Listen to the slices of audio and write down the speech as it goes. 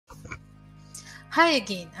Hi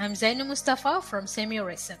again, I'm Zainun Mustafa from SEAMEO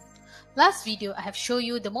RECSAM. Last video I have shown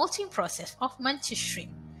you the molting process of mantis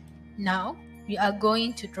shrimp. Now we are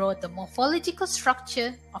going to draw the morphological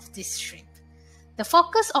structure of this shrimp. The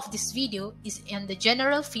focus of this video is on the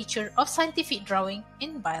general feature of scientific drawing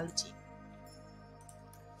in biology.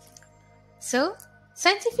 So,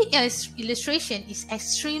 scientific illustration is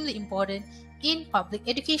extremely important in public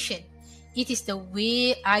education. It is the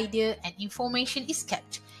way idea and information is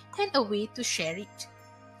kept and a way to share it.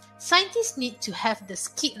 Scientists need to have the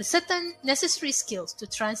certain necessary skills to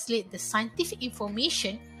translate the scientific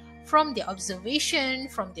information from their observation,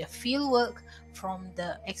 from their fieldwork, from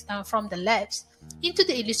the labs into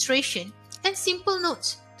the illustration and simple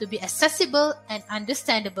notes to be accessible and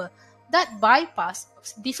understandable that bypass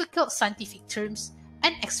difficult scientific terms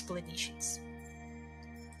and explanations.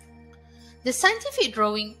 The scientific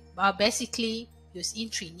drawing are basically used in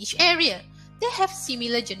 3 niche areas. They have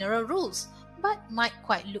similar general rules, but might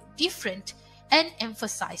quite look different and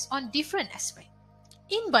emphasize on different aspects.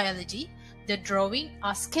 In biology, the drawings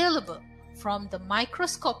are scalable from the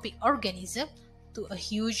microscopic organism to a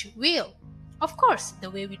huge whale. Of course,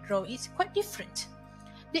 the way we draw is quite different.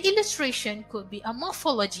 The illustration could be a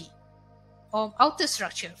morphology or outer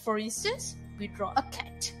structure. For instance, we draw a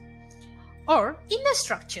cat. Or inner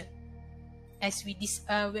structure, as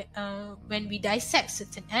when we dissect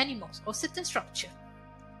certain animals or certain structure.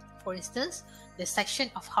 For instance, the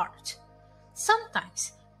section of heart.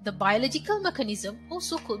 Sometimes, the biological mechanism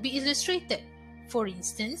also could be illustrated. For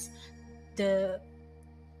instance, the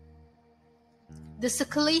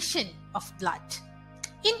circulation of blood.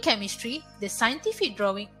 In chemistry, the scientific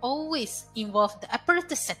drawing always involves the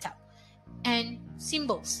apparatus setup and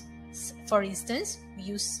symbols. For instance, we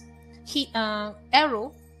use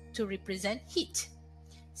arrow to represent heat.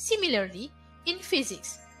 Similarly, in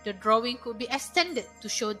physics, the drawing could be extended to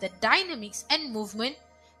show the dynamics and movement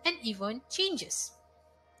and even changes.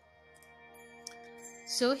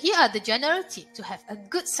 So here are the general tips to have a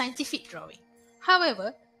good scientific drawing.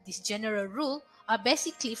 However, these general rules are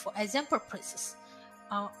basically for exam purposes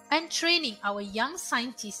and training our young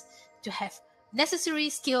scientists to have necessary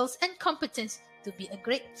skills and competence to be a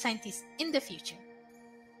great scientist in the future.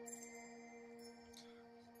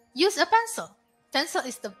 Use a pencil. Pencil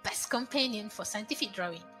is the best companion for scientific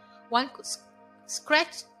drawing. One could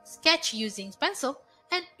sketch using pencil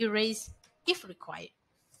and erase if required.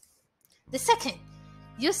 The second,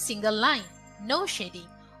 use single line, no shading,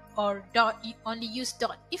 or dot. Only use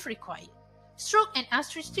dot if required. Stroke and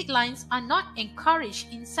asterisk lines are not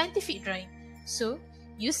encouraged in scientific drawing, so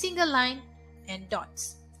use single line and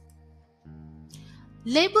dots.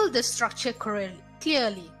 Label the structure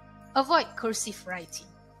clearly. Avoid cursive writing.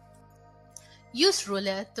 Use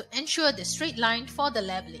ruler to ensure the straight line for the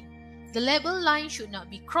labeling. The label line should not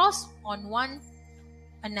be crossed on one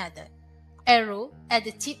another. Arrow at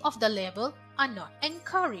the tip of the label are not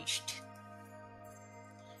encouraged.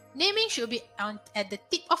 Naming should be at the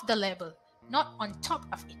tip of the label, not on top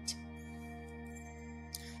of it.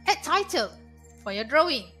 Add title for your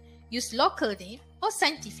drawing. Use local name or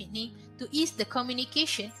scientific name to ease the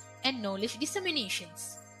communication and knowledge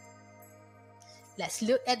disseminations. Let's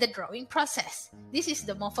look at the drawing process. This is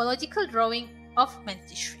the morphological drawing of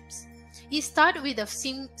mantis shrimps. It starts with the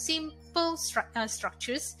simple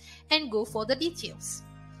structures and go for the details.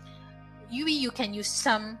 You can use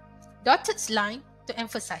some dotted line to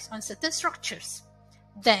emphasize on certain structures.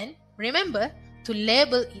 Then remember to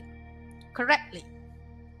label it correctly.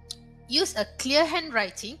 Use a clear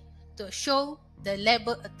handwriting to show the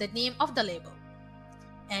name of the label.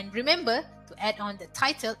 And remember to add on the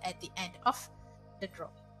title at the end of the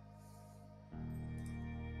drawing.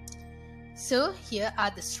 So here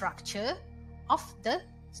are the structure of the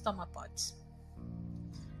stomapods.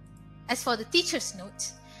 As for the teacher's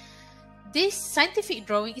notes, this scientific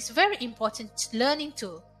drawing is very important learning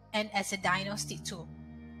tool and as a diagnostic tool.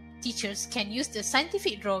 Teachers can use the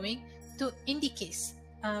scientific drawing to indicate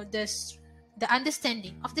the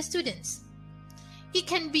understanding of the students. It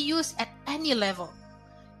can be used at any level.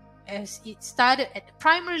 As it started at the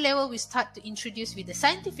primary level, we start to introduce with the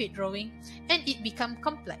scientific drawing and it becomes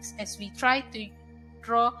complex as we try to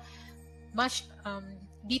draw much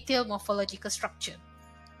detailed morphological structure.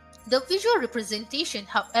 The visual representation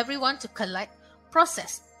helps everyone to collect,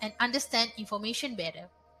 process, and understand information better.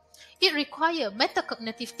 It requires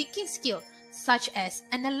metacognitive thinking skills such as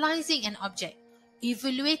analyzing an object,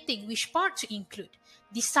 evaluating which part to include,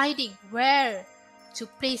 deciding where to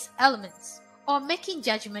place elements, or making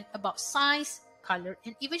judgment about size, color,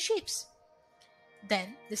 and even shapes.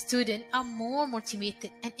 Then, the students are more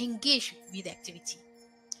motivated and engaged with the activity.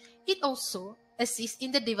 It also assist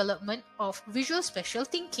in the development of visual spatial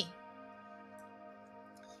thinking.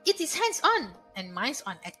 It is hands-on and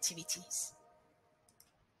minds-on activities.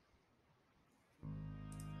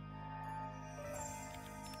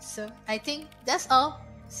 So I think that's all.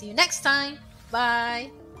 See you next time.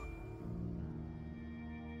 Bye.